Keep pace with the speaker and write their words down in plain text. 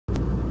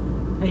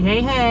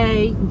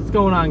Hey, what's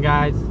going on,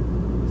 guys?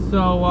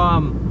 So,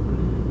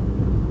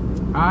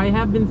 I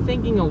have been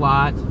thinking a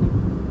lot,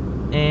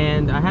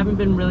 and I haven't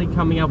been really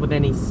coming up with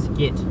any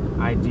skit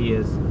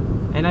ideas.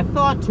 And I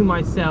thought to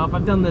myself,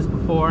 I've done this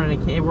before,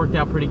 and it worked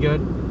out pretty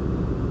good.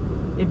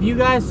 If you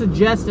guys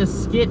suggest a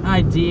skit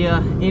idea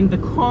in the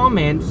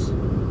comments,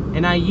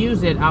 and I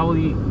use it, I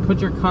will put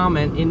your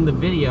comment in the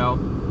video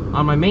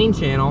on my main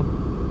channel.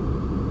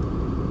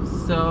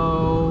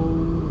 So,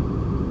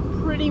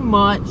 pretty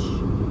much,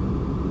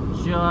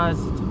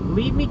 just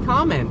leave me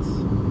comments.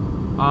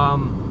 You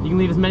can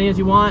leave as many as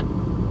you want.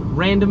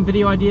 Random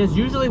video ideas.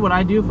 Usually what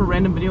I do for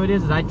random video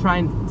ideas is I try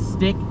and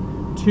stick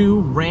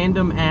two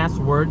random ass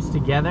words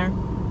together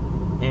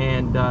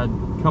and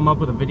come up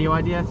with a video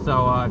idea.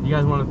 So if you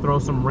guys want to throw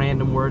some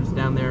random words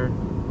down there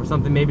or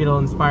something, maybe it'll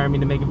inspire me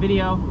to make a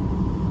video.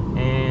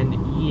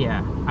 And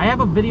yeah, I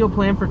have a video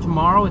planned for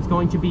tomorrow. It's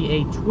going to be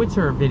a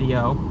Twitter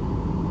video.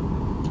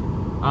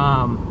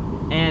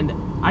 And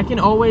I can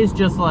always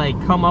just like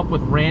come up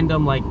with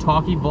random like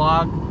talkie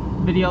vlog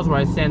videos where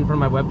I stand in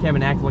front of my webcam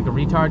and act like a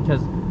retard,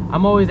 because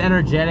I'm always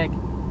energetic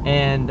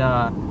and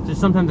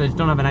just sometimes I just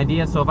don't have an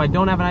idea. So if I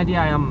don't have an idea,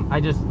 I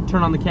just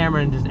turn on the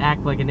camera and just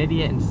act like an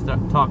idiot and just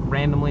talk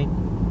randomly.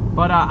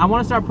 But I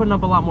want to start putting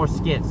up a lot more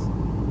skits.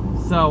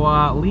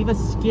 So leave a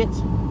skit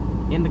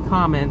in the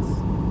comments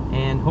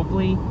and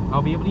hopefully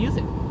I'll be able to use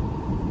it.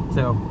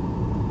 So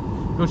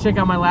go check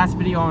out my last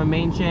video on my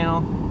main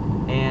channel.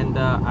 And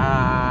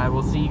I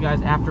will see you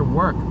guys after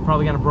work.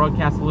 Probably going to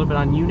broadcast a little bit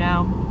on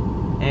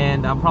YouNow.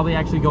 And I'm probably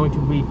actually going to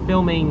be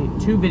filming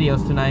 2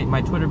 videos tonight.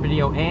 My Twitter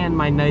video and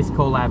my Nice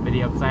Collab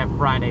video. Because I have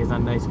Fridays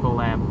on Nice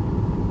Collab.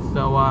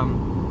 So,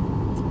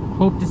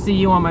 hope to see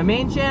you on my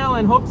main channel.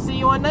 And hope to see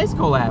you on Nice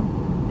Collab.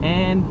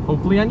 And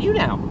hopefully on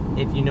YouNow.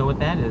 If you know what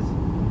that is.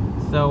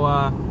 So,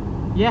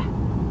 yeah.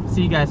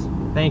 See you guys.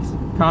 Thanks.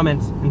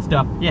 Comments and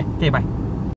stuff. Yeah. Okay, bye.